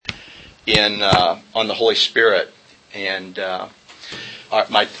in on the Holy Spirit. And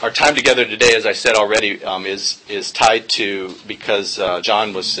our time together today, as I said already, is tied to because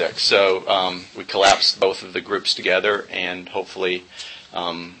John was sick. So we collapsed both of the groups together, and hopefully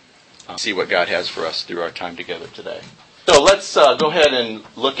see what God has for us through our time together today. So let's go ahead and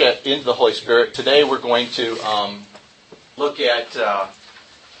look into the Holy Spirit. Today we're going to look at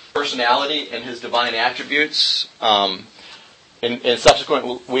personality and His divine attributes. In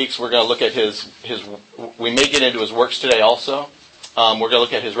subsequent weeks, we're going to look at his. We may get into His works today also. We're going to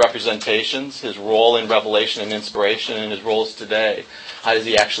look at His representations, His role in revelation and inspiration, and His roles today. How is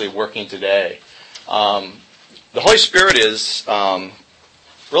He actually working today? The Holy Spirit is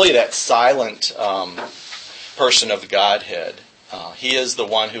really that silent person of the Godhead. He is the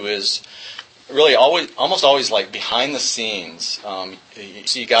one who is really almost always like behind the scenes. You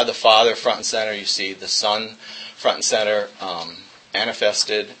see God the Father front and center. You see the Son front and center,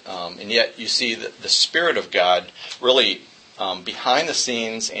 manifested, and yet you see the Spirit of God really behind the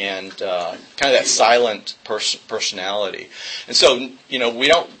scenes and kind of that silent personality. And so, we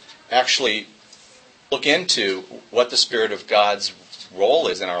don't actually look into what the Spirit of God's role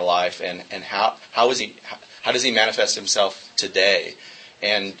is in our life and how does He manifest Himself today.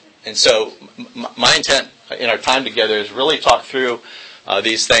 And so my intent in our time together is really talk through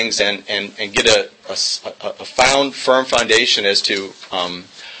these things and get a firm foundation as to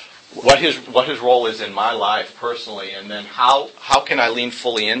what his role is in my life personally, and then how can I lean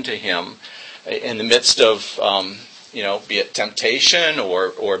fully into Him in the midst of be it temptation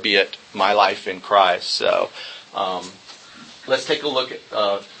or be it my life in Christ. So let's take a look at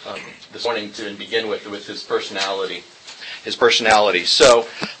this morning to begin with His personality. His personality. So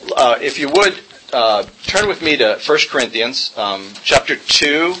if you would turn with me to 1 Corinthians chapter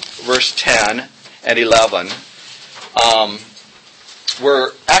 2, verse 10 and 11.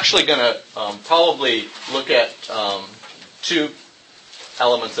 We're actually going to probably look at two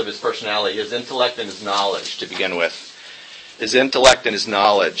elements of His personality, His intellect and His knowledge, to begin with. His intellect and His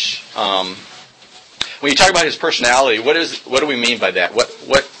knowledge. When you talk about His personality, what do we mean by that?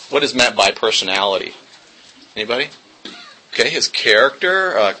 What is meant by personality? Anybody? Okay, His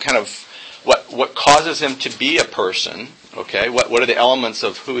character, kind of what causes Him to be a person. Okay, what are the elements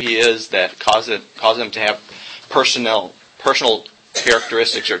of who He is that cause Him to have personal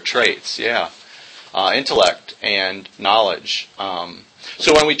characteristics or traits? Yeah, intellect and knowledge.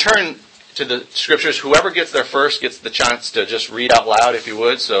 So when we turn to the Scriptures, whoever gets there first gets the chance to just read out loud, if you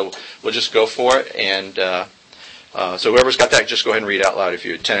would. So we'll just go for it. And so whoever's got that, just go ahead and read out loud, if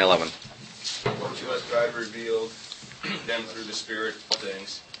you would. 10 and 11. What to us God revealed them through the Spirit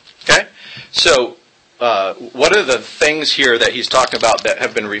things. Okay, so what are the things here that he's talking about that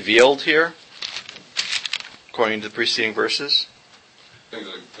have been revealed here, according to the preceding verses? Things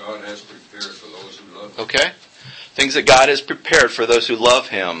that God has prepared for those who love Him. Okay, things that God has prepared for those who love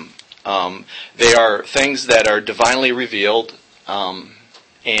Him. They are things that are divinely revealed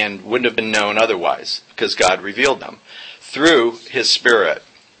and wouldn't have been known otherwise, because God revealed them through His Spirit.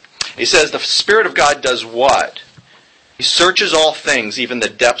 He says the Spirit of God does what? He searches all things, even the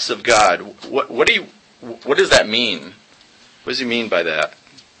depths of God. What does that mean? What does he mean by that?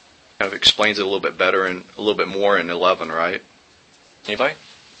 Kind of explains it a little bit better and a little bit more in 11, right? Anybody?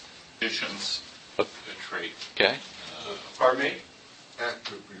 Conditions, the trait. Okay. Pardon me?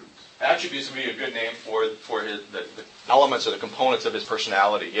 Attributes. Attributes would be a good name for the elements or the components of his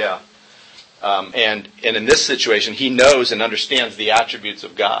personality. Yeah. And in this situation, he knows and understands the attributes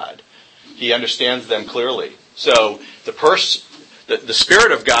of God. He understands them clearly. So the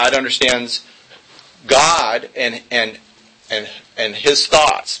Spirit of God understands God and His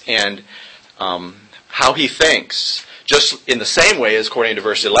thoughts and how He thinks. Just in the same way as, according to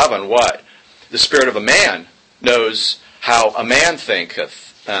verse 11, what? The spirit of a man knows how a man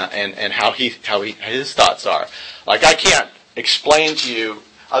thinketh and how his thoughts are. Like, I can't explain to you,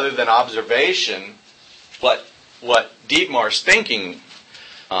 other than observation, what Dietmar's thinking,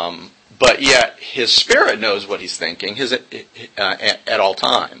 but yet his spirit knows what he's thinking at all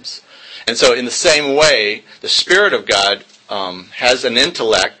times. And so in the same way, the Spirit of God has an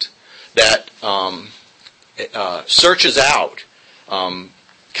intellect that searches out,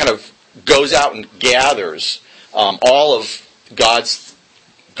 kind of goes out and gathers all of God's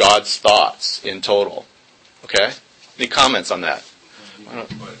thoughts in total. Okay? Any comments on that?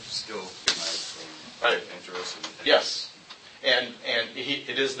 But still, Right. interested. Yes. And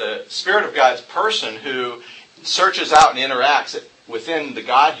it is the Spirit of God's person who searches out and interacts within the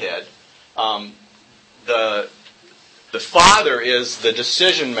Godhead. The Father is the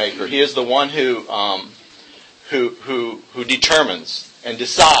decision maker. He is the one who determines and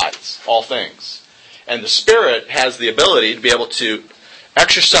decides all things. And the Spirit has the ability to be able to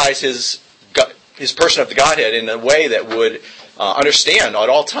exercise his person of the Godhead in a way that would understand at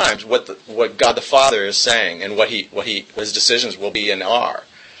all times what God the Father is saying and what his decisions will be and are,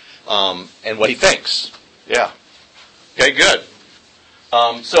 and what he thinks. Yeah. Okay, good.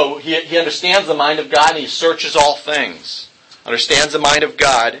 So he understands the mind of God and he searches all things. Understands the mind of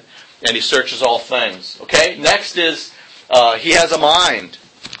God and he searches all things. Okay, next is he has a mind.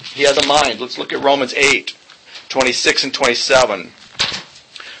 He has a mind. Let's look at Romans 8, 26 and 27.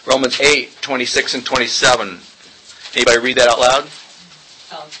 Romans 8, 26 and 27. Anybody read that out loud?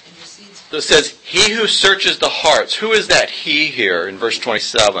 Intercedes. So it says, he who searches the hearts. Who is that he here in verse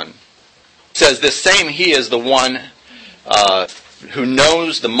 27? It says, this same he is the one who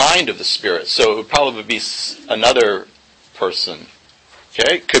knows the mind of the Spirit. So it would probably be another person.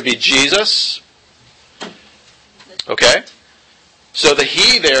 Okay? Could be Jesus. Okay? So the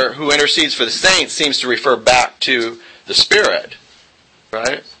he there who intercedes for the saints seems to refer back to the Spirit.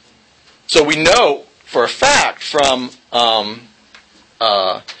 Right? So we know for a fact from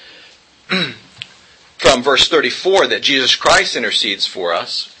verse 34 that Jesus Christ intercedes for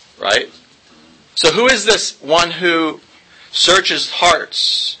us. Right? So who is this one who searches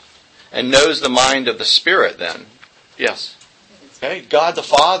hearts and knows the mind of the Spirit then? Yes. Okay, God the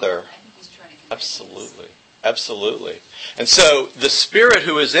Father. Absolutely. Absolutely. And so the Spirit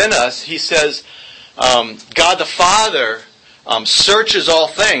who is in us, he says, God the Father searches all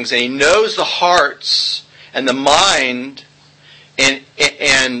things and he knows the hearts and the mind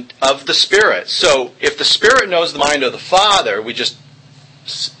and of the Spirit. So if the Spirit knows the mind of the Father, we just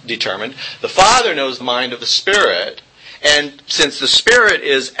determined, the Father knows the mind of the Spirit. And since the Spirit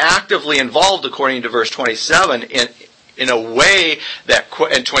is actively involved, according to verse 27, in a way that,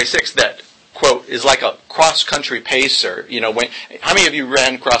 and 26, that, quote, is like a cross-country pacer. You know, how many of you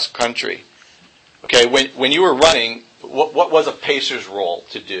ran cross-country? Okay, when you were running, what was a pacer's role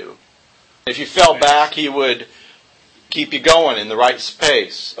to do? If you fell back, he would keep you going in the right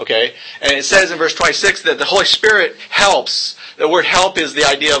pace. Okay? And it says in verse 26 that the Holy Spirit helps. The word help is the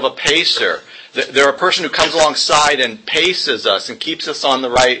idea of a pacer. They're a person who comes alongside and paces us and keeps us on the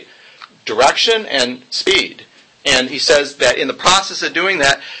right direction and speed. And he says that in the process of doing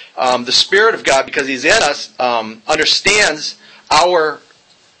that, the Spirit of God, because he's in us, understands our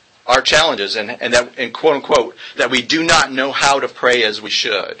challenges and quote unquote, that we do not know how to pray as we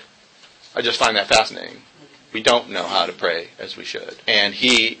should. I just find that fascinating. We don't know how to pray as we should. And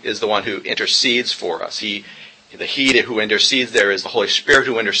he is the one who intercedes for us. The he who intercedes there is the Holy Spirit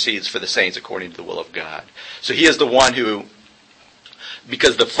who intercedes for the saints according to the will of God. So he is the one who,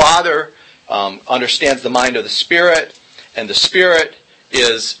 because the Father understands the mind of the Spirit, and the Spirit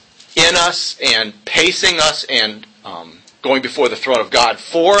is in us and pacing us and going before the throne of God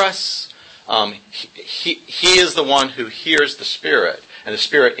for us. He is the one who hears the Spirit, and the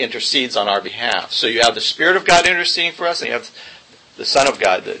Spirit intercedes on our behalf. So you have the Spirit of God interceding for us, and you have the Son of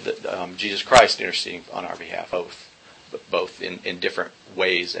God, Jesus Christ, interceding on our behalf, both in different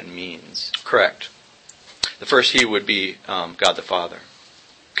ways and means. Correct. The first he would be God the Father.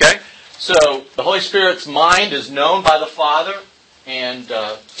 Okay? So the Holy Spirit's mind is known by the Father and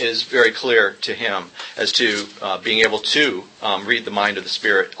is very clear to him as to being able to read the mind of the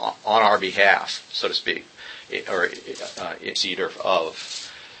Spirit on our behalf, so to speak, or interceder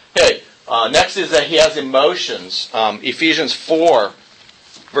of. Okay, next is that he has emotions. Ephesians 4,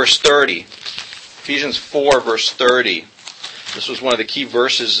 verse 30. Ephesians 4, verse 30. This was one of the key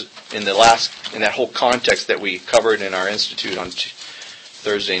verses in that whole context that we covered in our institute on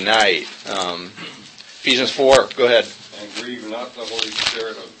Thursday night. Ephesians 4, go ahead. And grieve not the Holy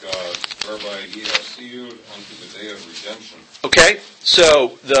Spirit of God, whereby he hath sealed unto the day of redemption. Okay,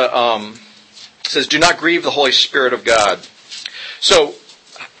 so it says, do not grieve the Holy Spirit of God. So,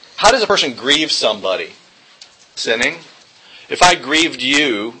 how does a person grieve somebody? Sinning? If I grieved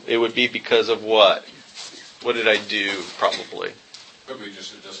you, it would be because of what? What did I do, probably? Could be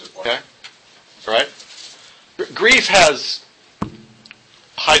just a disappointment. Okay, right? Grief has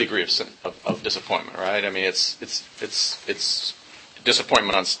high degree of disappointment, right? I mean, it's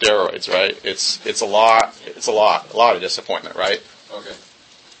disappointment on steroids, right? It's a lot of disappointment, right? Okay.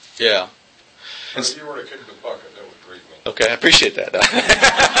 Yeah. And if you were to kick the bucket, that would grieve me. Okay, I appreciate that.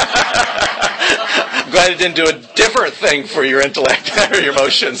 I'm glad it didn't do a different thing for your intellect or your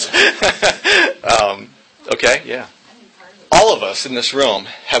emotions. Okay, yeah. All of us in this room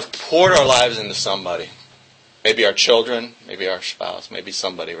have poured our lives into somebody. Maybe our children, maybe our spouse, maybe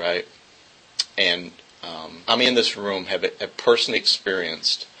somebody, right? And how many in this room have personally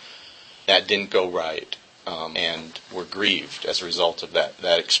experienced that didn't go right? and were grieved as a result of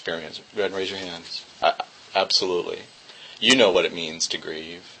that experience. Go ahead and raise your hands. Absolutely. You know what it means to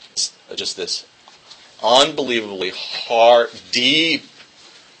grieve. It's just this unbelievably hard, deep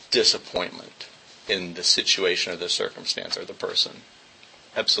disappointment in the situation or the circumstance or the person.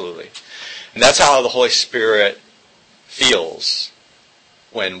 Absolutely. And that's how the Holy Spirit feels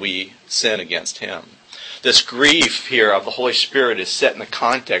when we sin against Him. This grief here of the Holy Spirit is set in the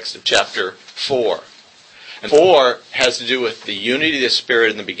context of chapter 4. And 4 has to do with the unity of the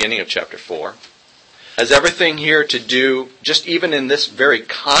Spirit in the beginning of chapter 4. Has everything here to do, just even in this very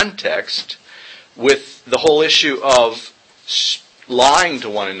context, with the whole issue of lying to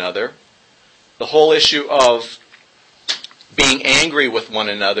one another, the whole issue of being angry with one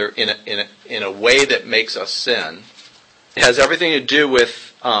another in a way that makes us sin. It has everything to do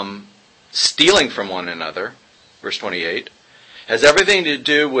with stealing from one another, verse 28. It has everything to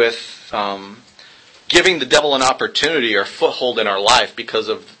do with giving the devil an opportunity or foothold in our life because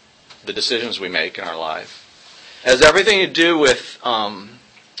of the decisions we make in our life. It has everything to do with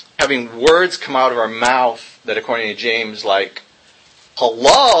having words come out of our mouth that, according to James, like,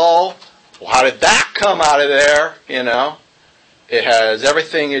 hello? Well, how did that come out of there? You know? It has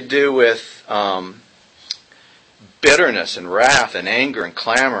everything to do with bitterness and wrath and anger and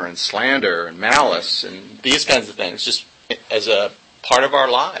clamor and slander and malice and these kinds of things, just as a part of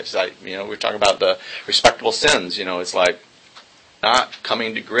our lives. We're talking about the respectable sins. It's like not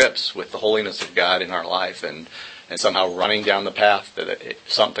coming to grips with the holiness of God in our life and somehow running down the path that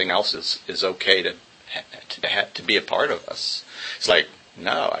something else is okay to be a part of us. It's like,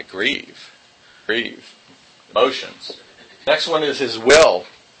 no, I grieve. Emotions. Next one is His will.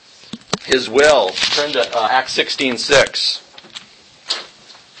 His will. Turn to Acts 16:6.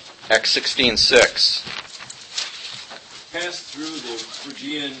 Acts 16:6. Passed through the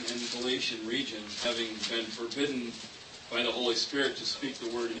Phrygian and Galatian region, having been forbidden by the Holy Spirit to speak the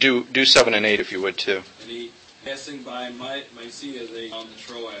word. Do 7 and 8 if you would too. And he, passing by Mysia, they found the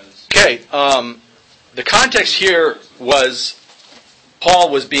Troas. Okay. The context here was Paul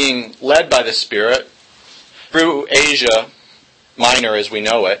was being led by the Spirit through Asia Minor as we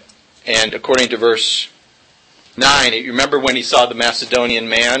know it. And according to verse 9, you remember when he saw the Macedonian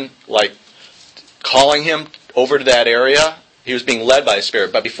man, calling him over to that area? He was being led by the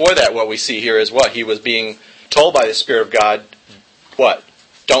Spirit. But before that, what we see here is what? He was being told by the Spirit of God, what?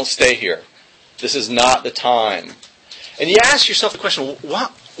 Don't stay here. This is not the time. And you ask yourself the question,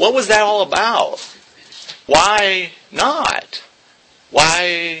 what was that all about? Why not?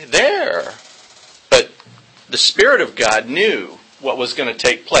 Why there? But the Spirit of God knew what was going to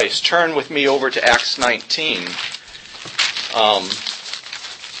take place. Turn with me over to Acts 19,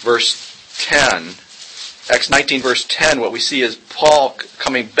 verse 10. Acts 19, verse 10, what we see is Paul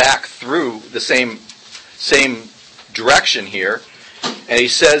coming back through the same direction here. And he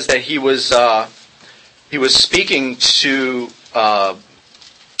says that he was speaking to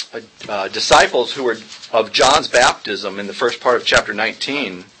disciples who were of John's baptism in the first part of chapter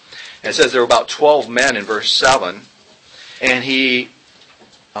 19. And it says there were about 12 men in verse 7. And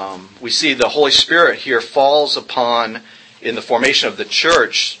we see the Holy Spirit here falls upon, in the formation of the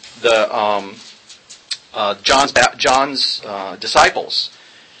church, John's disciples,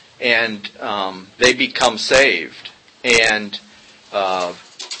 and they become saved. And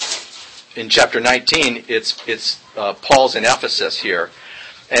in chapter 19, it's Paul's in Ephesus here,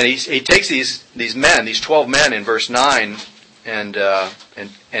 and he takes these men, these 12 men, in verse 9. And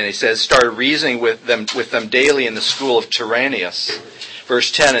he says, started reasoning with them daily in the school of Tyrannus.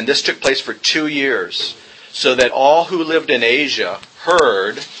 Verse 10, and this took place for 2 years, so that all who lived in Asia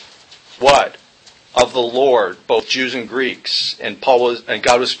heard what? Of the Lord, both Jews and Greeks. And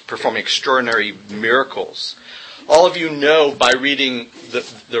God was performing extraordinary miracles. All of you know by reading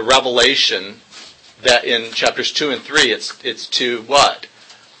the Revelation that in chapters 2 and 3, it's to what?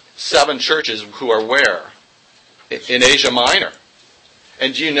 7 churches who are where? In Asia Minor.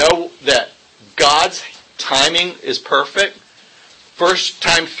 And do you know that God's timing is perfect? First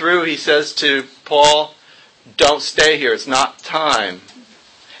time through, he says to Paul, don't stay here, it's not time.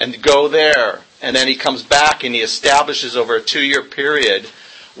 And go there. And then he comes back and he establishes over a 2-year period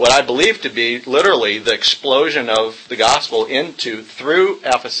what I believe to be literally the explosion of the gospel through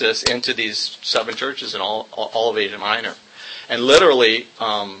Ephesus into these 7 churches in all of Asia Minor. And literally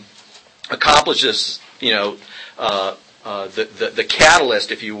accomplishes, the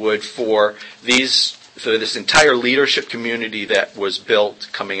catalyst, if you would, for this entire leadership community that was built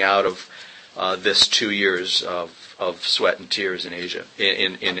coming out of this 2 years of sweat and tears in Asia,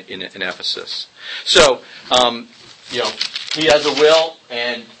 in Ephesus. So, he has a will,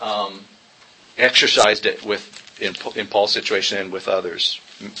 and exercised it in Paul's situation and with others.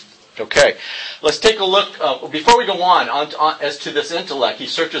 Okay, let's take a look. Before we go on as to this intellect, he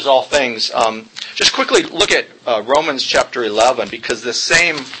searches all things. Just quickly look at Romans chapter 11, because this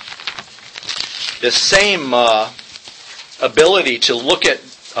same ability to look at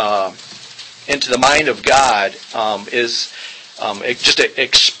into the mind of God it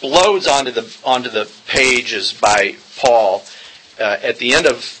explodes onto the pages by Paul at the end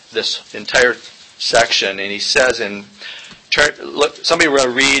of this entire section, and he says somebody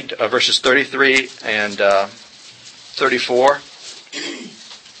will read verses 33 and 34.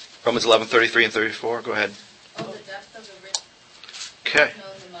 Romans 11, 33 and 34. Go ahead. Oh, the depth of the riches. Okay.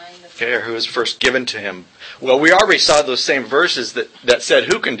 Know the mind of Okay, or who was first given to him. Well, we already saw those same verses that said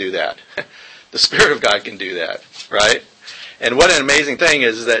who can do that? The Spirit of God can do that, right? And what an amazing thing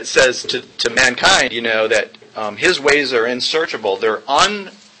is that it says to mankind, that his ways are unsearchable. They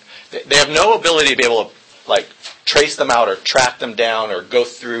have no ability to be able to trace them out or track them down or go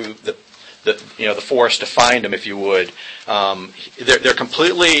through the forest to find them, if you would. They're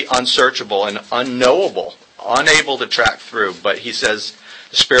completely unsearchable and unknowable, unable to track through. But he says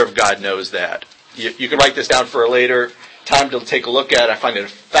the Spirit of God knows that. You can write this down for a later time to take a look at. I find it a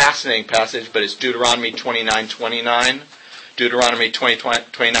fascinating passage, but it's Deuteronomy 29:29. Deuteronomy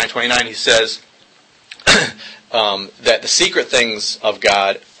 29:29. He says that the secret things of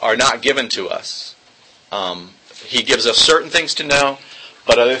God are not given to us. He gives us certain things to know,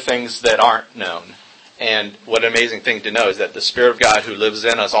 but other things that aren't known. And what an amazing thing to know is that the Spirit of God who lives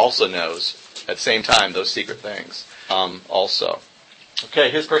in us also knows at the same time those secret things also. Okay,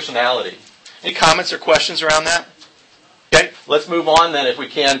 his personality. Any comments or questions around that? Okay, let's move on then, if we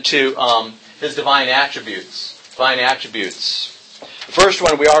can, to his divine attributes. Divine attributes. The first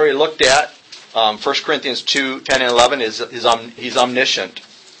one we already looked at, 1 Corinthians 2:10 and 11, is he's omniscient.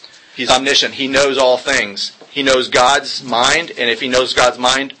 He's omniscient. He knows all things. He knows God's mind, and if he knows God's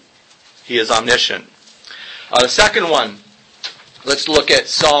mind, he is omniscient. The second one, let's look at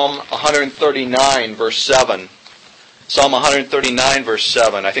Psalm 139, verse 7. Psalm 139, verse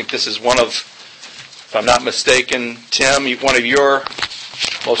 7. I think this is one of, if I'm not mistaken, Tim, one of your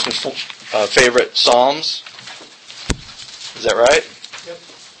most favorite Psalms. Is that right? Yep.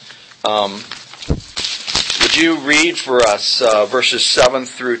 Would you read for us verses 7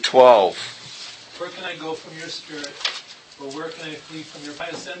 through 12? Where can I go from your spirit? Or where can I flee from your? I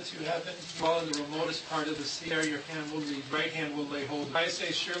ascend to heaven, dwell in the remotest part of the sea. There your hand will lead, right hand will lay hold. I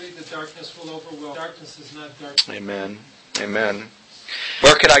say, surely the darkness will overwhelm. Darkness is not darkness. Amen. Amen.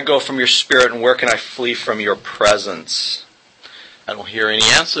 Where can I go from your spirit, and where can I flee from your presence? I don't hear any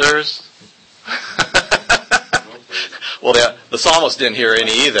answers. Well, the psalmist didn't hear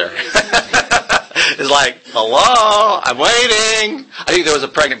any either. It's like, hello, I'm waiting. I think there was a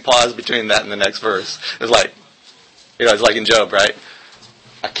pregnant pause between that and the next verse. It was like, it's like in Job, right?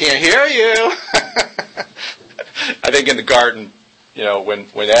 I can't hear you. I think in the garden,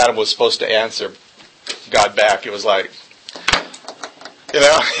 when Adam was supposed to answer God back, it was like,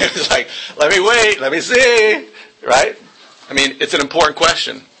 it was like, let me wait, let me see, right? I mean, it's an important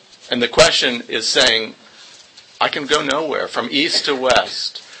question. And the question is saying, I can go nowhere, from east to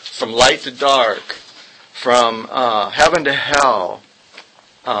west, from light to dark, from heaven to hell.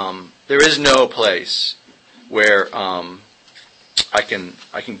 There is no place where I can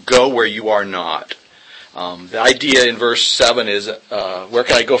go where you are not. The idea in verse 7 is, where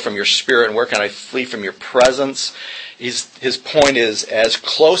can I go from your spirit, and where can I flee from your presence? His point is, as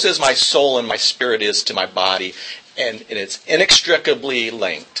close as my soul and my spirit is to my body, and it's inextricably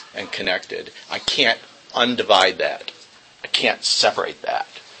linked and connected, I can't undivide that. I can't separate that.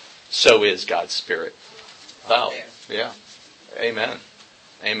 So is God's Spirit. Wow. Yeah. Amen.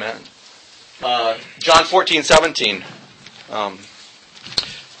 Amen. John 14:17.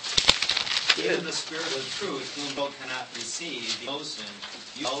 Even the Spirit of truth, whom thou cannot receive, he knows him,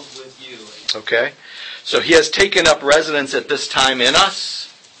 he dwells with you. Okay. So he has taken up residence at this time in us,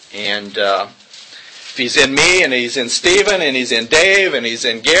 and if he's in me, and he's in Stephen, and he's in Dave, and he's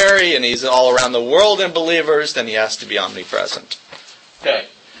in Gary, and he's all around the world in believers, then he has to be omnipresent. Okay.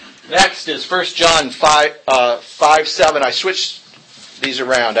 Next is 1 John 5:7. I switched these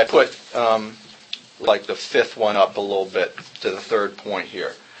around. I put the fifth one up a little bit to the third point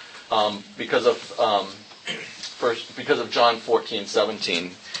here, because of John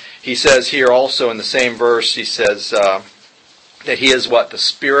 14:17. He says here also in the same verse, he says that he is what? The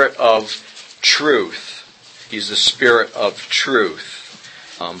Spirit of truth. He's the Spirit of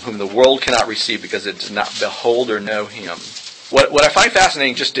truth, whom the world cannot receive because it does not behold or know him. What I find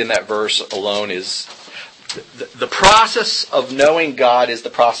fascinating just in that verse alone is the process of knowing God is the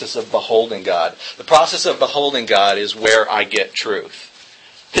process of beholding God. The process of beholding God is where I get truth.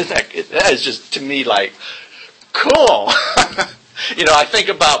 That is just, to me, like, cool. I think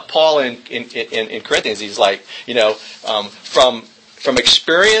about Paul in Corinthians. He's like, from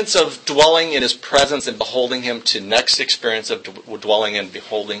experience of dwelling in His presence and beholding Him to next experience of dwelling and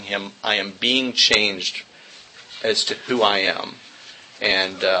beholding Him, I am being changed as to who I am.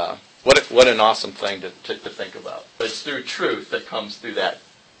 And what an awesome thing to think about. But it's through truth that comes through that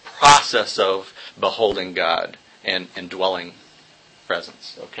process of beholding God and dwelling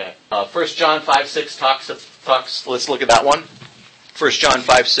presence. Okay. 1 John 5:6 talks. Let's look at that one. 1 John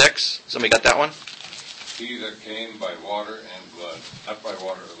 5:6. Somebody got that one? He that came by water and blood, not by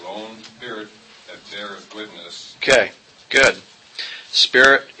water alone, Spirit that beareth witness. Okay, good.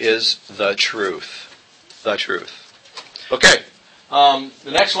 Spirit is the truth. The truth. Okay,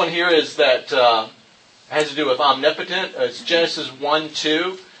 the next one here is that has to do with omnipotent. It's Genesis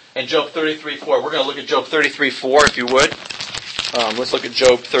 1:2 and Job 33:4. We're going to look at Job 33:4, if you would. Let's look at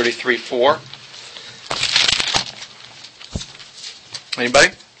Job 33:4.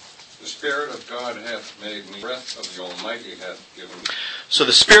 Anybody? The Spirit of God hath made me, breath of the Almighty hath given me. So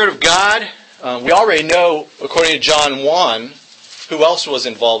the Spirit of God, we already know, according to John 1, who else was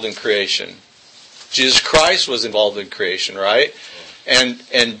involved in creation? Jesus Christ was involved in creation, right? And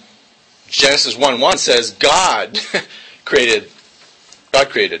Genesis 1:1 says God created,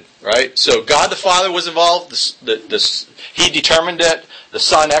 right? So God the Father was involved. He determined it. The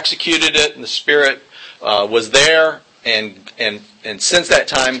Son executed it, and the Spirit was there. And since that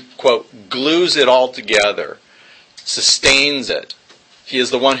time, quote, glues it all together, sustains it. He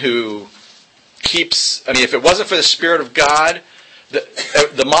is the one who keeps. I mean, if it wasn't for the Spirit of God,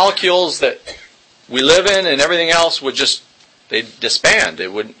 the molecules that we live in and everything else would they'd disband. They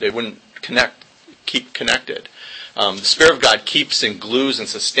wouldn't keep connected. The Spirit of God keeps and glues and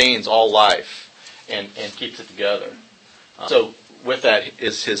sustains all life and keeps it together. So with that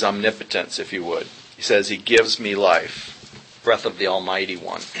is His omnipotence, if you would. He says, He gives me life. Breath of the Almighty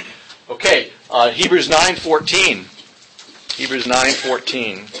One. Okay, Hebrews 9:14. Hebrews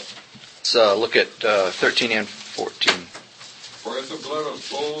 9:14. Let's look at 13 and 14. For if the blood of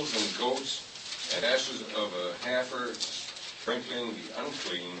bulls and goats and ashes of a heifer, sprinkling the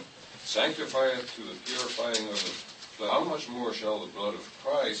unclean, sanctifieth to the purifying of the blood, how much more shall the blood of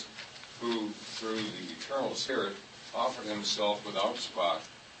Christ, who through the eternal Spirit offered Himself without spot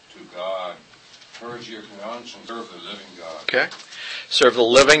to God, purge your conscience and serve the living God. Okay. Serve the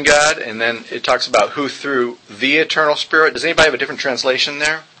living God, and then it talks about who through the eternal Spirit. Does anybody have a different translation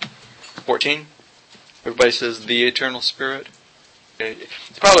there? 14? Everybody says the eternal Spirit? Okay.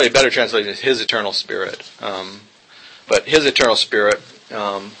 It's probably a better translation is His eternal Spirit. But His eternal Spirit,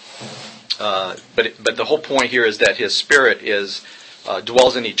 but the whole point here is that His Spirit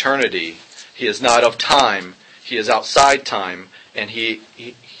dwells in eternity. He is not of time. He is outside time, and He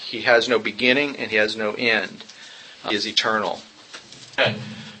has no beginning and He has no end. He is eternal. Okay.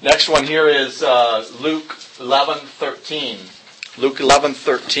 Next one here is Luke 11:13. Luke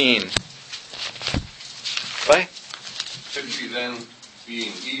 11:13. Okay? If ye then,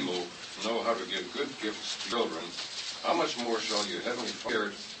 being evil, know how to give good gifts to children, how much more shall your heavenly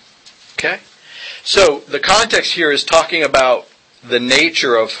Father? Okay. So the context here is talking about the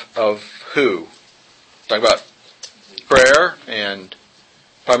nature of who? Talking about prayer and,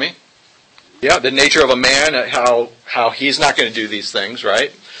 pardon me? Yeah, the nature of a man, how he's not going to do these things,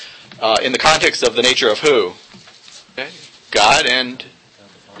 right? In the context of the nature of who? Okay. God and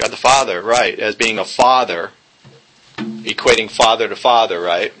God the Father, right? As being a father, equating father to father,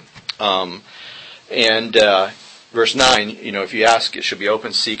 right? Verse 9, if you ask, it should be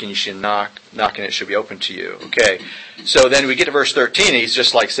open, seek, and you should knock, and it should be open to you. Okay. So then we get to verse 13, and he's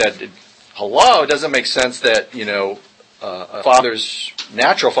just like said, hello, it doesn't make sense that,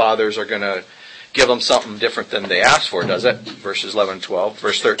 natural fathers are going to give them something different than they asked for, does it? Verses 11 and 12.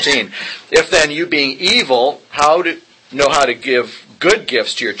 Verse 13. If then you being evil, know how to give good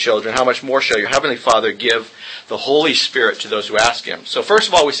gifts to your children, how much more shall your heavenly Father give the Holy Spirit to those who ask Him? So first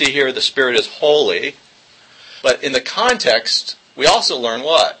of all, we see here the Spirit is holy. But in the context, we also learn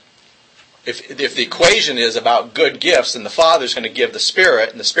what? If the equation is about good gifts, and the Father's going to give the Spirit,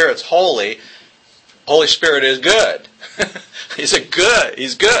 and the Spirit's holy, Holy Spirit is good. He's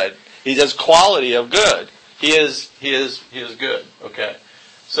good. He has quality of good. He is good. Okay.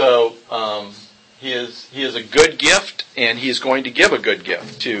 So he is a good gift, and He is going to give a good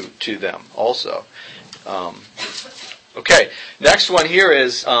gift to them also. Okay. Next one here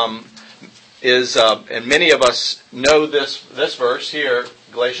is and many of us know this verse here,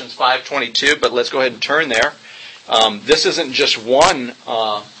 Galatians 5:22, but let's go ahead and turn there. This isn't just one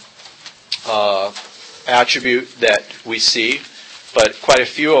attribute that we see, but quite a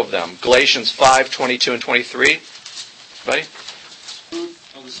few of them. Galatians 5:22 and 23. Buddy? Fruit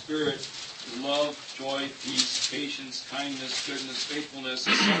of the Spirit is love, joy, peace, patience, kindness, goodness, faithfulness,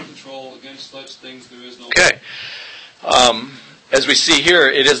 and self-control. Against such things there is no law. Okay. As we see here,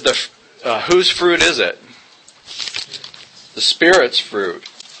 it is the whose fruit is it? The Spirit's fruit.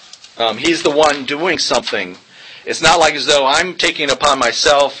 He's the one doing something. It's not like as though I'm taking it upon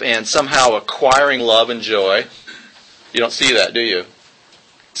myself and somehow acquiring love and joy. You don't see that, do you? It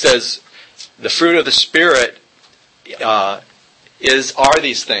says the fruit of the Spirit are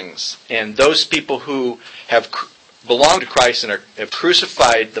these things, and those people who have belonged to Christ and have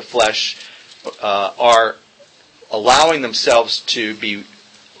crucified the flesh are allowing themselves to be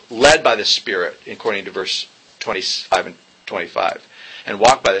led by the Spirit, according to verse 25 and 25, and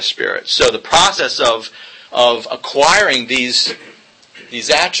walk by the Spirit. So the process of acquiring these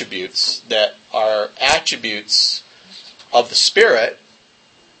attributes that are attributes of the Spirit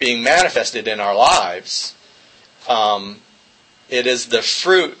being manifested in our lives, it is the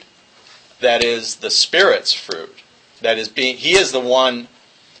fruit that is the Spirit's fruit. That is He is the one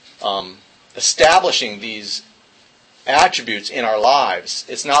establishing these attributes in our lives.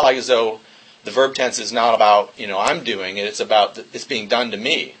 It's not like as though the verb tense is not about, I'm doing it. It's about it's being done to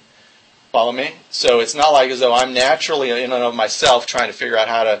me. Follow me? So it's not like as though I'm naturally in and of myself trying to figure out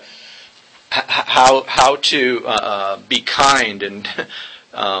how to be kind and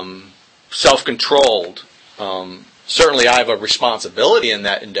self-controlled. Certainly I have a responsibility in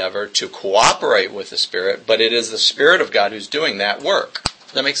that endeavor to cooperate with the Spirit, but it is the Spirit of God who's doing that work.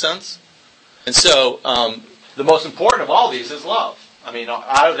 Does that make sense? And so the most important of all these is love. I mean,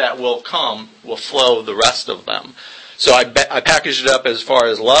 out of that will flow the rest of them. So I packaged it up as far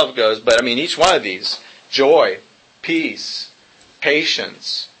as love goes, but I mean each one of these, joy, peace,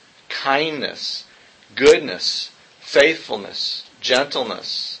 patience, kindness, goodness, faithfulness,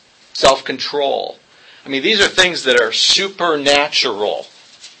 gentleness, self-control. I mean, these are things that are supernatural.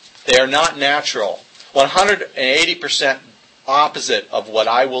 They are not natural. 180% opposite of what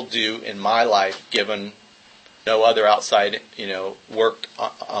I will do in my life, given no other outside, work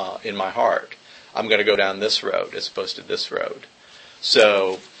in my heart. I'm going to go down this road as opposed to this road.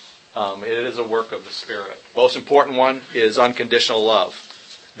 So it is a work of the Spirit. Most important one is unconditional love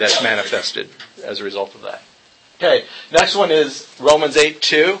that's manifested as a result of that. Okay, next one is Romans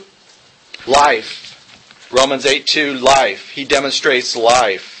 8:2, life. Romans 8:2, life. He demonstrates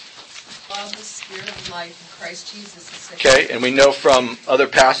life. Of the Spirit of life in Christ Jesus. Okay, and we know from other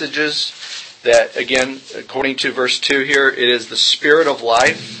passages that, again, according to verse 2 here, it is the Spirit of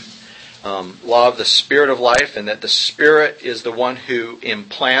life, law of the Spirit of life, and that the Spirit is the one who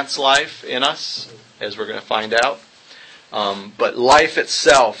implants life in us, as we're going to find out. But life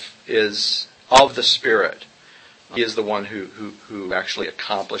itself is of the Spirit. He is the one who actually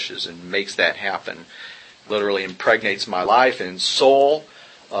accomplishes and makes that happen. Literally impregnates my life and soul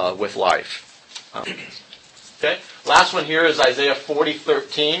with life. Okay. Last one here is Isaiah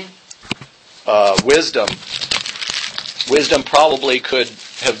 40:13. Wisdom. Wisdom probably could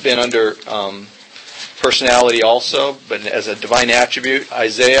have been under personality also, but as a divine attribute.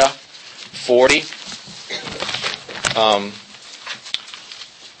 Isaiah 40,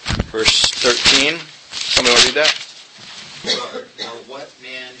 verse 13. Somebody want to read that? Or what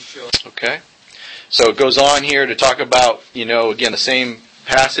man showed. Okay. So it goes on here to talk about, again, the same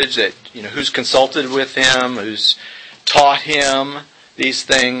passage that, who's consulted with him, who's taught him these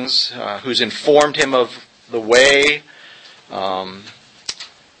things, who's informed him of the way.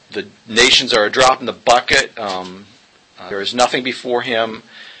 The nations are a drop in the bucket. There is nothing before him.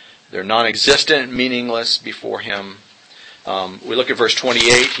 They're non-existent, meaningless before him. We look at verse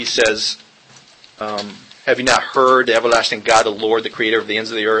 28. He says, have you not heard the everlasting God, the Lord, the creator of the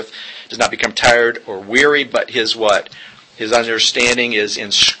ends of the earth, does not become tired or weary, but his what? His understanding is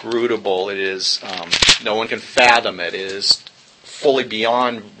inscrutable. It is, no one can fathom it. It is fully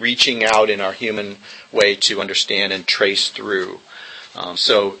beyond reaching out in our human way to understand and trace through.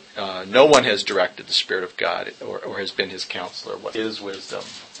 So no one has directed the Spirit of God or has been his counselor. What is wisdom?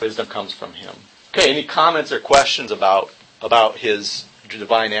 Wisdom comes from him. Okay, any comments or questions about his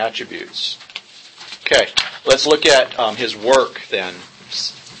divine attributes? Okay, let's look at his work then,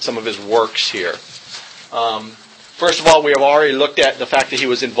 some of his works here. First of all, we have already looked at the fact that he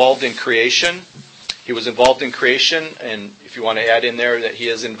was involved in creation. He was involved in creation, and if you want to add in there that he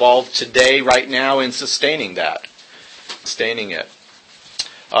is involved today, right now, in sustaining that. Sustaining it.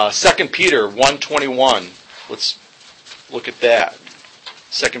 2 Peter 1:21. Let's look at that.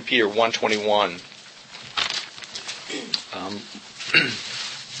 2 Peter 1:21.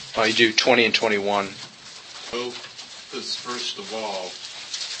 You do 20 and 21. So, this first of all,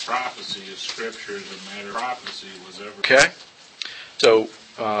 prophecy of Scripture is a matter of prophecy was ever. Okay? So,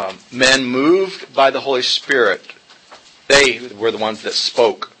 men moved by the Holy Spirit, they were the ones that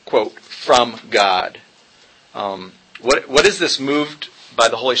spoke, quote, from God. What is this moved by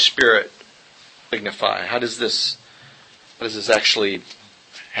the Holy Spirit signify? How does this actually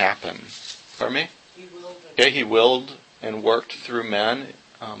happen? Pardon me? He willed it. Okay, He willed and worked through men.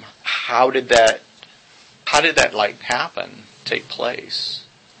 How did that happen, take place?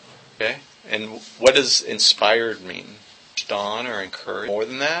 Okay, and what does inspired mean? On or encouraged? More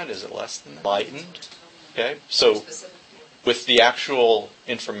than that? Is it less than that? Enlightened? Okay, so Specific. with the actual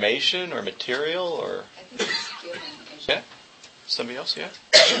information or material, or I think it's given. yeah, somebody else, yeah.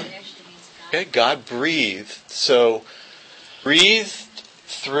 It actually means God. Okay, God breathed. So breathed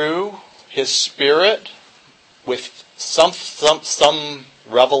through His Spirit with some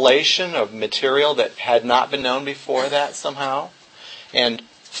revelation of material that had not been known before that somehow, and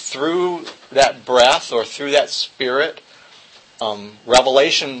through that breath or through that Spirit,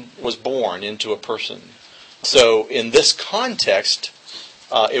 revelation was born into a person. So in this context,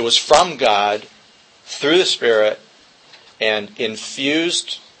 it was from God through the Spirit and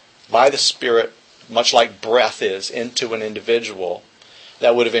infused by the Spirit, much like breath is, into an individual.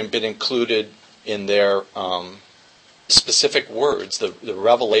 That would have been included in their specific words, the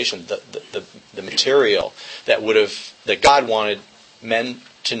revelation, the material that God wanted men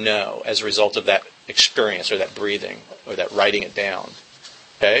to know as a result of that experience or that breathing or that writing it down.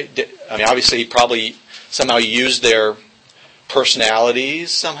 Okay? I mean, obviously, he probably somehow used their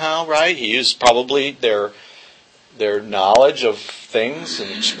personalities somehow, right? He used probably their knowledge of things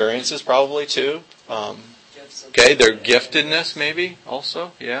and experiences probably too. Okay, their giftedness maybe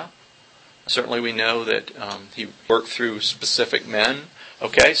also, yeah. Certainly we know that he worked through specific men.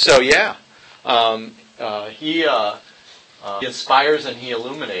 Okay, so yeah. He inspires and he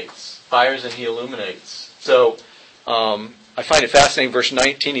illuminates. Fires and he illuminates. So I find it fascinating. Verse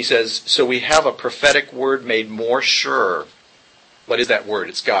 19, he says, so we have a prophetic word made more sure. What is that word?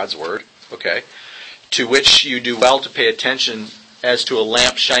 It's God's word. Okay. To which you do well to pay attention as to a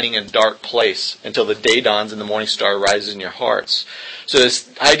lamp shining in a dark place until the day dawns and the morning star rises in your hearts. So this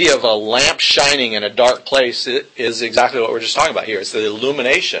idea of a lamp shining in a dark place is exactly what we're just talking about here. It's the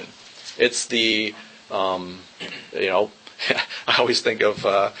illumination. It's the, I always think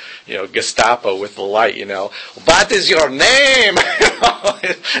of, Gestapo with the light, What is your name?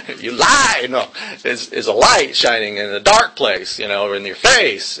 You lie. No, is a light shining in a dark place, or in your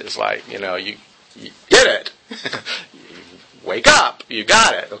face. It's like, you get it. Wake up. You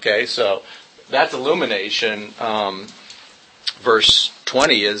got it. Okay, so that's illumination. Verse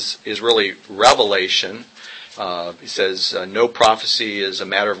 20 is really revelation. He says, no prophecy is a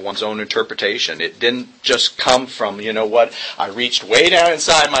matter of one's own interpretation. It didn't just come from, I reached way down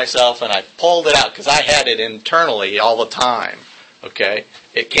inside myself and I pulled it out because I had it internally all the time. Okay?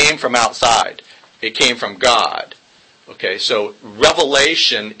 It came from outside. It came from God. Okay? So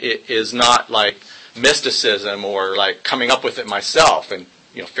revelation is not like mysticism or like coming up with it myself and,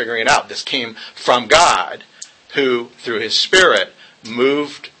 figuring it out. This came from God, who, through His Spirit,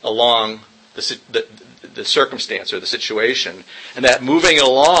 moved along the circumstance or the situation, and that moving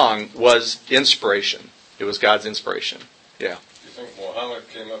along was inspiration. It was God's inspiration. Yeah. Do you think Muhammad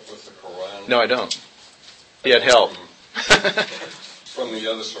came up with the Quran? No, I don't. He had help. From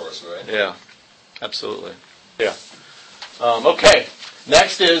the other source, right? Yeah, absolutely. Yeah. Okay.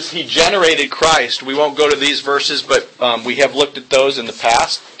 Next is he generated Christ. We won't go to these verses, but we have looked at those in the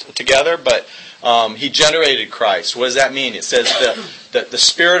past together, but he generated Christ. What does that mean? It says that the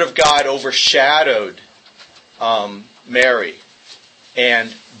Spirit of God overshadowed Mary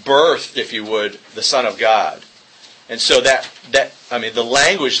and birthed, if you would, the Son of God. And so the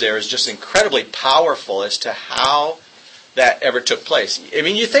language there is just incredibly powerful as to how that ever took place. I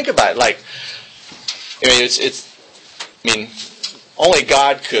mean, you think about it, only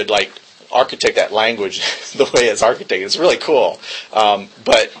God could architect that language the way it's architected. It's really cool.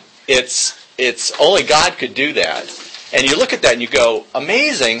 But it's only God could do that. And you look at that and you go,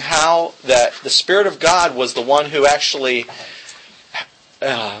 amazing how that the Spirit of God was the one who actually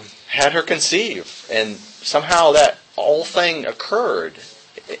had her conceive. And somehow that whole thing occurred.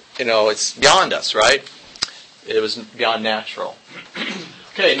 It's beyond us, right? It was beyond natural.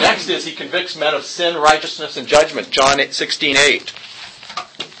 Okay, next is he convicts men of sin, righteousness, and judgment. John 16:8.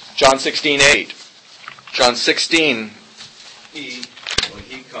 John 16:8. John 16. He, when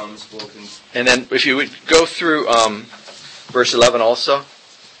He comes, will And then if you would go through verse 11 also.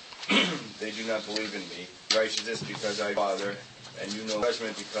 they do not believe in me. Righteousness because I Father, and you know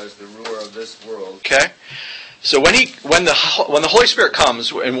judgment because the ruler of this world. Okay? So when the Holy Spirit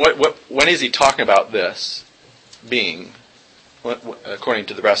comes, and when is he talking about this being? According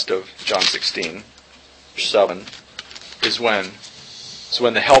to the rest of John 16, 7, is when. So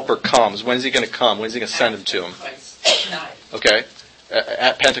when the Helper comes, when is he going to come? When is he going to send him to him? Okay?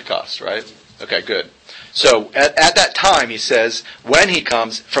 At Pentecost, right? Okay, good. So at that time, he says, when he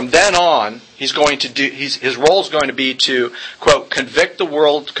comes, from then on, his role is going to be to, quote, convict the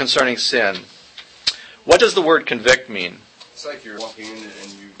world concerning sin. What does the word convict mean? It's like you're walking in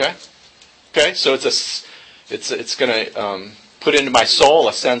and you... Okay, so it's going to put into my soul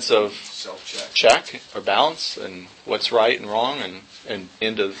a sense of check or balance and what's right and wrong and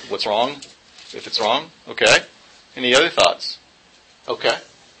into what's wrong, if it's wrong. Okay? Any other thoughts? Okay.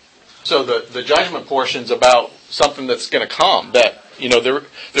 So the judgment portion's about something that's going to come, that,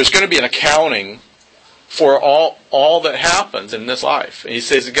 there's going to be an accounting for all that happens in this life. And he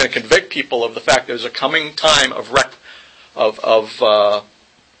says he's going to convict people of the fact there's a coming time that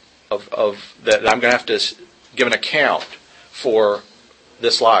I'm going to have to give an account for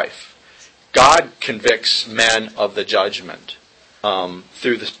this life. God convicts men of the judgment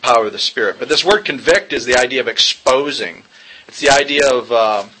through the power of the Spirit. But this word convict is the idea of exposing. It's the idea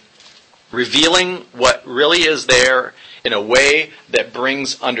of revealing what really is there in a way that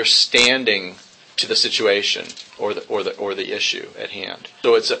brings understanding to the situation or the issue at hand.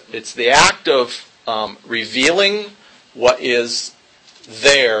 So it's the act of revealing what is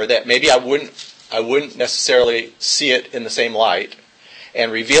there that maybe I wouldn't necessarily see it in the same light,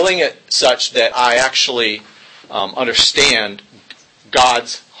 and revealing it such that I actually understand God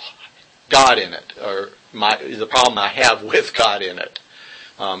in it, or the problem I have with God in it.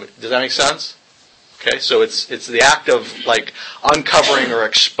 Does that make sense? Okay, so it's the act of like uncovering or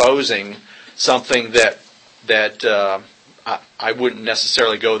exposing something that I wouldn't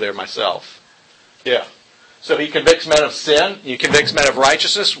necessarily go there myself. Yeah. So he convicts men of sin. He convicts men of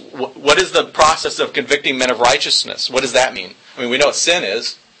righteousness. What is the process of convicting men of righteousness? What does that mean? I mean, we know what sin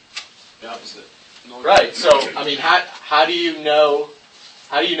is. The opposite. Right. So, I mean, how do you know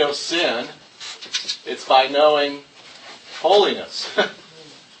sin? It's by knowing holiness.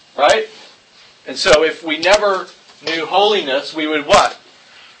 Right? And so if we never knew holiness, we would what?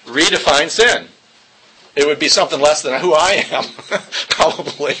 Redefine sin. It would be something less than who I am.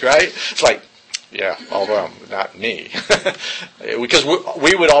 Probably, right? It's like, yeah, although not me. Because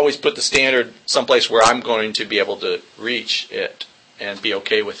we would always put the standard someplace where I'm going to be able to reach it and be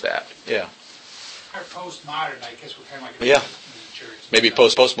okay with that. Yeah. Or postmodern, I guess we're kind of like yeah. in the church. Maybe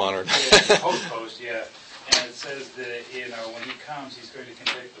postmodern. Yeah, post, yeah. And it says that, when he comes, he's going to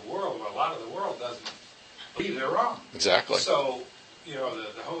convict the world. Well, a lot of the world doesn't believe they're wrong. Exactly. So,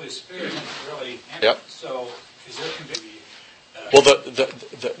 the Holy Spirit really... Yep. So, is there conviction? Well,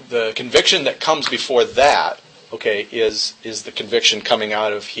 the conviction that comes before that, okay, is the conviction coming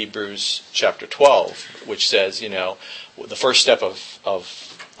out of Hebrews chapter 12, which says, the first step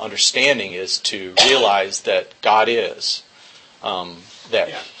of understanding is to realize that God is, that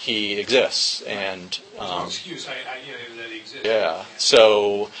He exists, and no excuse, that He exists. Yeah.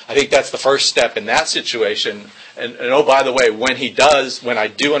 So I think that's the first step in that situation. And oh, by the way, when I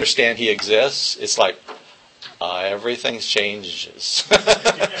do understand He exists, it's like everything changes.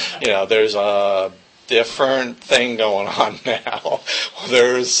 There's a different thing going on now.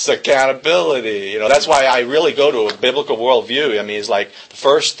 There's accountability. That's why I really go to a biblical worldview. I mean, it's like the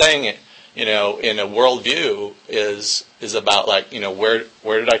first thing, in a worldview is about like,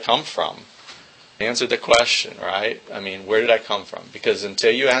 where did I come from? Answer the question, right? I mean, where did I come from? Because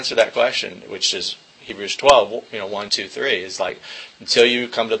until you answer that question, which is Hebrews 12, 1, 2, 3, is like, until you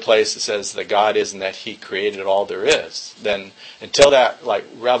come to a place that says that God is and that He created all there is, then until that like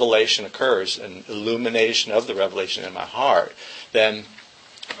revelation occurs, an illumination of the revelation in my heart, then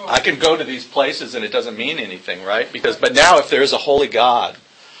I can go to these places and it doesn't mean anything, right? But now if there is a holy God,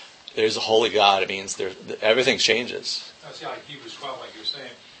 it means everything changes. That's like Hebrews 12, like you're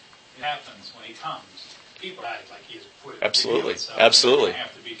saying. It happens when He comes. People act like He has put it. Absolutely. Himself, Absolutely. They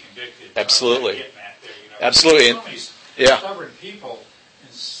have to be convicted. Absolutely. Getting at there, Absolutely. So many stubborn people,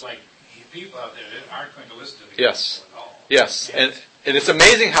 it's like people out there that aren't going to listen to the Yes. gospel at all. Yes. And it's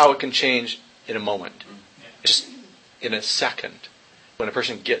amazing how it can change in a moment. Just in a second. When a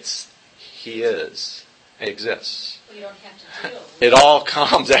person gets He is, He exists. Well, you don't have to deal with It all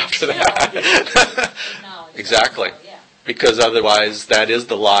comes after that. knowledge. Exactly. Yeah. Because otherwise, that is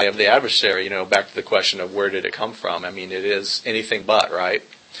the lie of the adversary. Back to the question of where did it come from? I mean, it is anything but, right?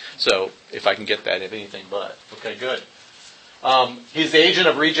 So, if I can get that, if anything but. Okay, good. He's the agent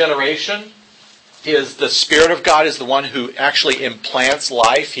of regeneration. The Spirit of God is the one who actually implants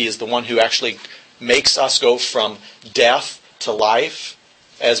life. He is the one who actually makes us go from death to life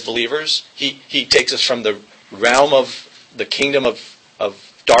as believers. He takes us from the realm of the kingdom of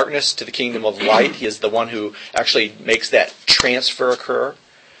darkness to the kingdom of light. He is the one who actually makes that transfer occur.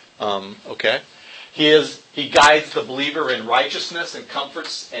 Okay? He guides the believer in righteousness and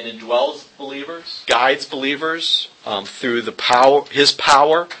comforts and indwells believers. Guides believers through His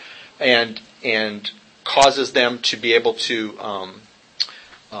power and causes them to be able to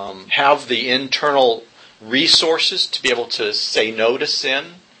have the internal resources to be able to say no to sin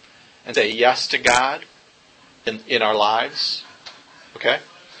and say yes to God in our lives. Okay?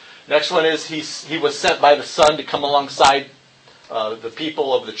 Next one is he was sent by the Son to come alongside the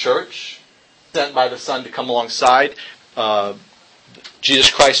people of the church. Sent by the Son to come alongside.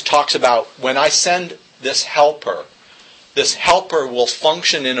 Jesus Christ talks about, when I send this helper will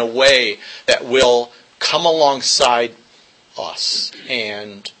function in a way that will come alongside us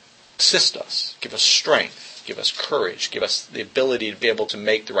and assist us, give us strength, give us courage, give us the ability to be able to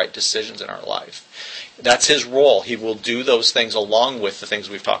make the right decisions in our life. That's His role. He will do those things along with the things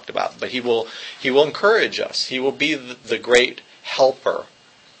we've talked about. But He will encourage us. He will be the great helper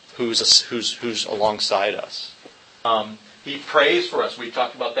who's alongside us. He prays for us. We've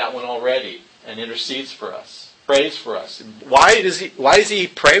talked about that one already, and intercedes for us. Prays for us. Why does He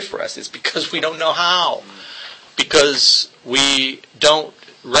pray for us? It's because we don't know how. Because we don't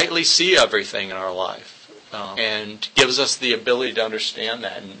rightly see everything in our life. And gives us the ability to understand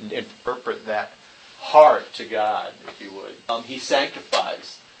that and interpret that heart to God, if you would. He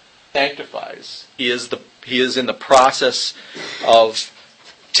sanctifies. He is in the process of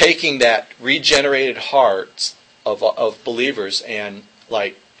taking that regenerated heart of believers and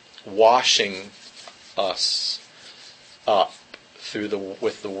washing us up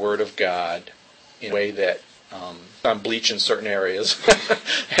with the Word of God in a way that I'm bleaching certain areas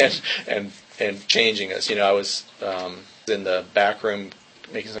and changing us. I was in the back room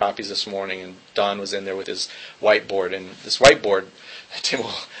making some copies this morning, and Don was in there with his whiteboard. And this whiteboard, Tim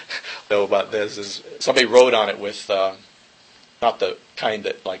will know about this, is somebody wrote on it with not the kind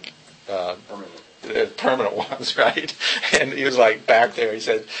that permanent ones, right? And he was back there. He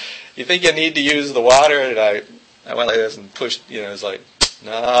said, "You think you need to use the water?" And I went like this and pushed. It's like,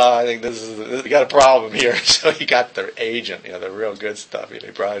 "No, I think we got a problem here." So he got the agent, the real good stuff. He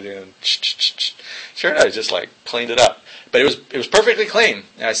brought it in. And sure enough, just cleaned it up. But it was perfectly clean.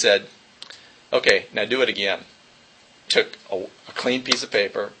 And I said, "Okay, now do it again." Took a clean piece of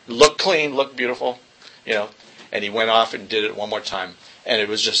paper, looked clean, looked beautiful, and he went off and did it one more time. And it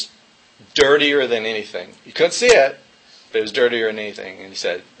was just dirtier than anything. You couldn't see it, but it was dirtier than anything. And he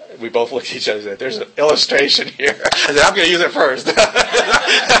said, we both looked at each other and said, "There's an illustration here." I said, "I'm going to use it first."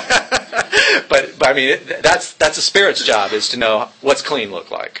 but I mean, that's the Spirit's job, is to know what's clean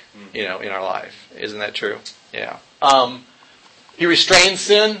look like, in our life. Isn't that true? Yeah. He restrains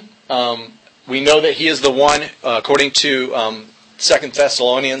sin. We know that He is the one, according to 2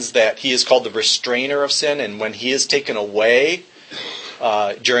 Thessalonians, that He is called the restrainer of sin. And when He is taken away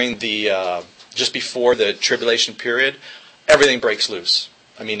during just before the tribulation period, everything breaks loose.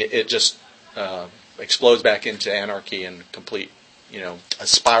 I mean, it just explodes back into anarchy and complete, a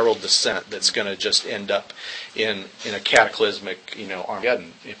spiral descent that's going to just end up in a cataclysmic,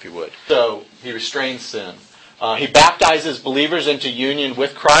 Armageddon, if you would. So He restrains sin. He baptizes believers into union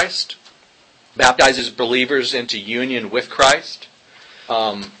with Christ. Baptizes believers into union with Christ.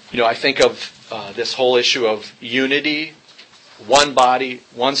 I think of this whole issue of unity, one body,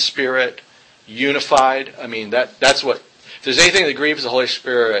 one Spirit, unified. I mean, that's what. If there's anything that grieves the Holy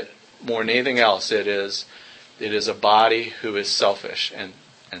Spirit more than anything else, it is a body who is selfish and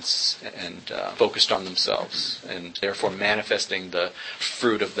focused on themselves, and therefore manifesting the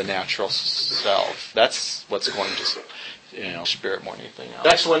fruit of the natural self. That's what's going to Spirit more than anything else.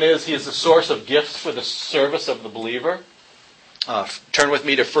 Next one is He is the source of gifts for the service of the believer. Turn with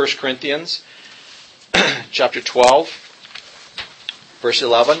me to 1 Corinthians chapter 12, verse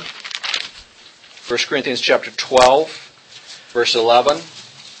 11. 1 Corinthians chapter 12, verse 11.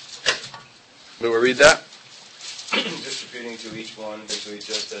 Will we read that? Distributing to each one, basically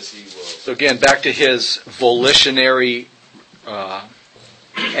just as He will. So again, back to His volitionary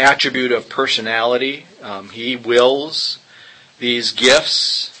attribute of personality. He wills these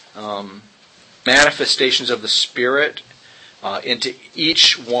gifts, manifestations of the Spirit, into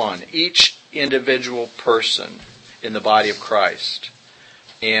each individual person in the body of Christ.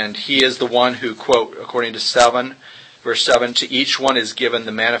 And He is the one who, quote, according to verse 7, "To each one is given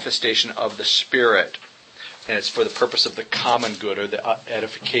the manifestation of the Spirit and it's for the purpose of the common good, or the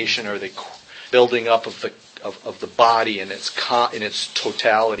edification, or the building up of the body in its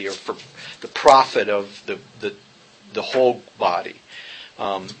totality, or for the profit of the whole body.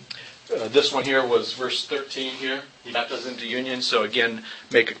 This one here was verse 13 here. He got us into union. So again,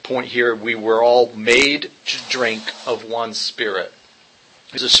 make a point here. We were all made to drink of one Spirit.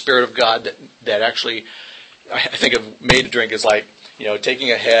 There's a Spirit of God that actually, I think of made to drink as like,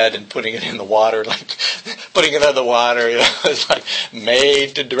 taking a head and putting it in the water, like putting it in the water. It's like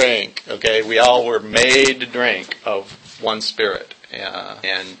made to drink. Okay, we all were made to drink of one Spirit,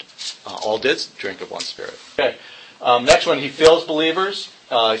 and all did drink of one Spirit. Okay, next one, he fills believers.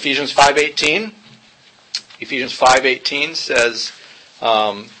 Ephesians 5:18. Ephesians 5:18 says,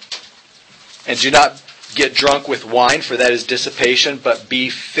 "And do not get drunk with wine, for that is dissipation, but be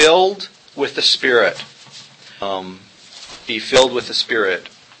filled with the Spirit." Be filled with the Spirit.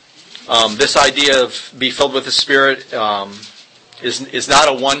 This idea of be filled with the Spirit is not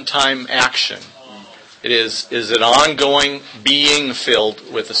a one-time action. It is an ongoing being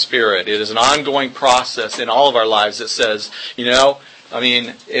filled with the Spirit. It is an ongoing process in all of our lives that says, I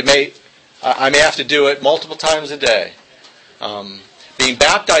may have to do it multiple times a day. Being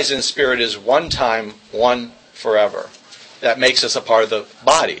baptized in the Spirit is one time, one forever. That makes us a part of the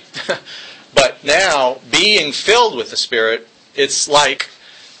body. But now, being filled with the Spirit, it's like,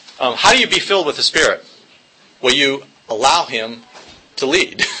 how do you be filled with the Spirit? Well, you allow Him to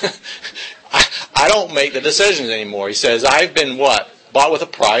lead. I don't make the decisions anymore. He says, I've been what? Bought with a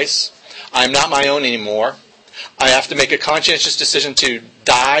price. I'm not my own anymore. I have to make a conscientious decision to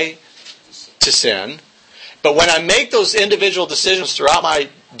die to sin. But when I make those individual decisions throughout my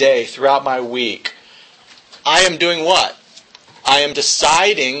day, throughout my week, I am doing what? I am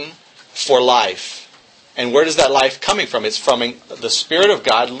deciding for life. And where does that life coming from? It's from the Spirit of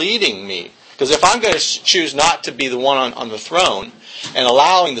God leading me. Because if I'm going to choose not to be the one on the throne and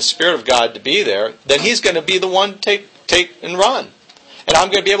allowing the Spirit of God to be there, then He's going to be the one to take and run. And I'm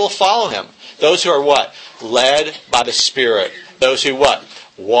going to be able to follow Him. Those who are what? Led by the Spirit. Those who what?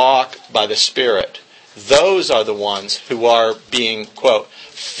 Walk by the Spirit. Those are the ones who are being, quote,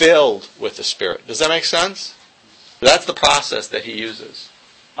 filled with the Spirit. Does that make sense? That's the process that He uses.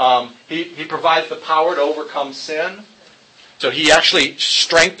 He provides the power to overcome sin. So He actually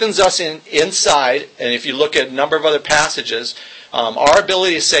strengthens us inside. And if you look at a number of other passages, our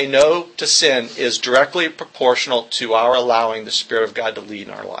ability to say no to sin is directly proportional to our allowing the Spirit of God to lead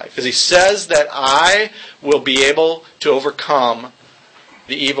in our life. Because He says that I will be able to overcome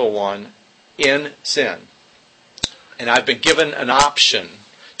the evil one in sin. And I've been given an option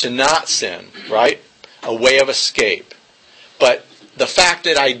to not sin, right? A way of escape. But the fact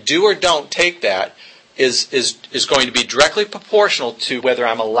that I do or don't take that is going to be directly proportional to whether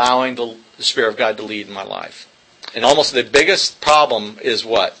I'm allowing the Spirit of God to lead in my life. And almost the biggest problem is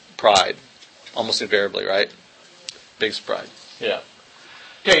what? Pride. Almost invariably, right? Biggest pride. Yeah.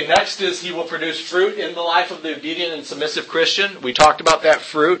 Okay, next is He will produce fruit in the life of the obedient and submissive Christian. We talked about that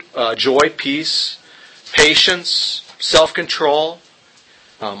fruit. Joy, peace, patience, self-control,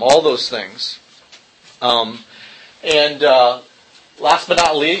 all those things. And last but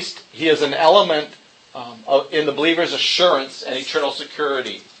not least, He is an element in the believer's assurance and eternal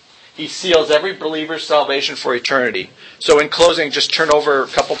security. He seals every believer's salvation for eternity. So in closing, just turn over a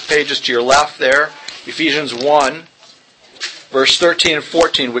couple pages to your left there. Ephesians 1, verse 13 and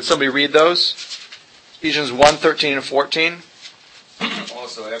 14. Would somebody read those? Ephesians 1, 13 and 14.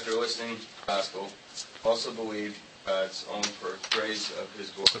 Also, after listening to the gospel, also believe God's own praise of His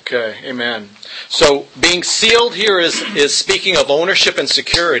glory. Okay, amen. So being sealed here is speaking of ownership and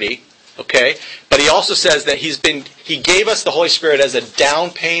security. Okay, but He also says that He gave us the Holy Spirit as a down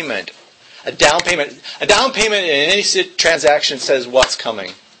payment. A down payment in any transaction says what's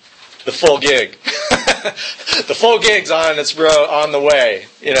coming. The full gig. The full gig's on the way.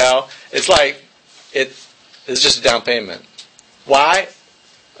 It's like it's just a down payment. Why?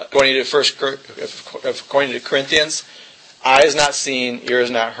 According to Corinthians, eye has not seen, ear has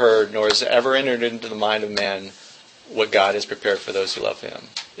not heard, nor has it ever entered into the mind of man what God has prepared for those who love Him.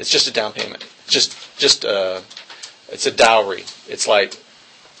 It's just a down payment. It's a dowry. It's like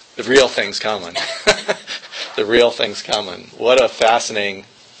the real thing's coming. The real thing's coming. What a fascinating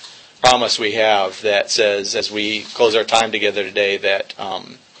promise we have that says, as we close our time together today, that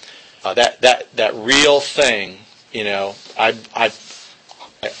that real thing, I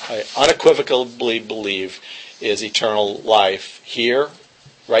unequivocally believe is eternal life here,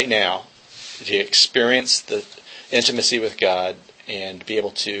 right now, to experience the intimacy with God and be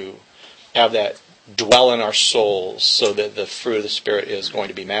able to have that dwell in our souls so that the fruit of the Spirit is going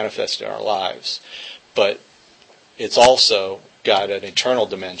to be manifested in our lives. But it's also got an eternal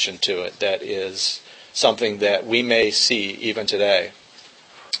dimension to it that is something that we may see even today.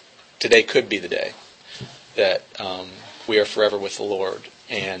 Today could be the day that we are forever with the Lord,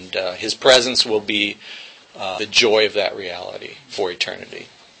 and His presence will be the joy of that reality for eternity.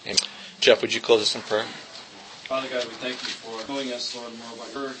 Amen. Jeff, would you close us in prayer? Father God, we thank you for showing us, Lord, more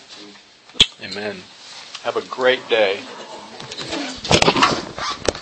about your word. Amen. Have a great day.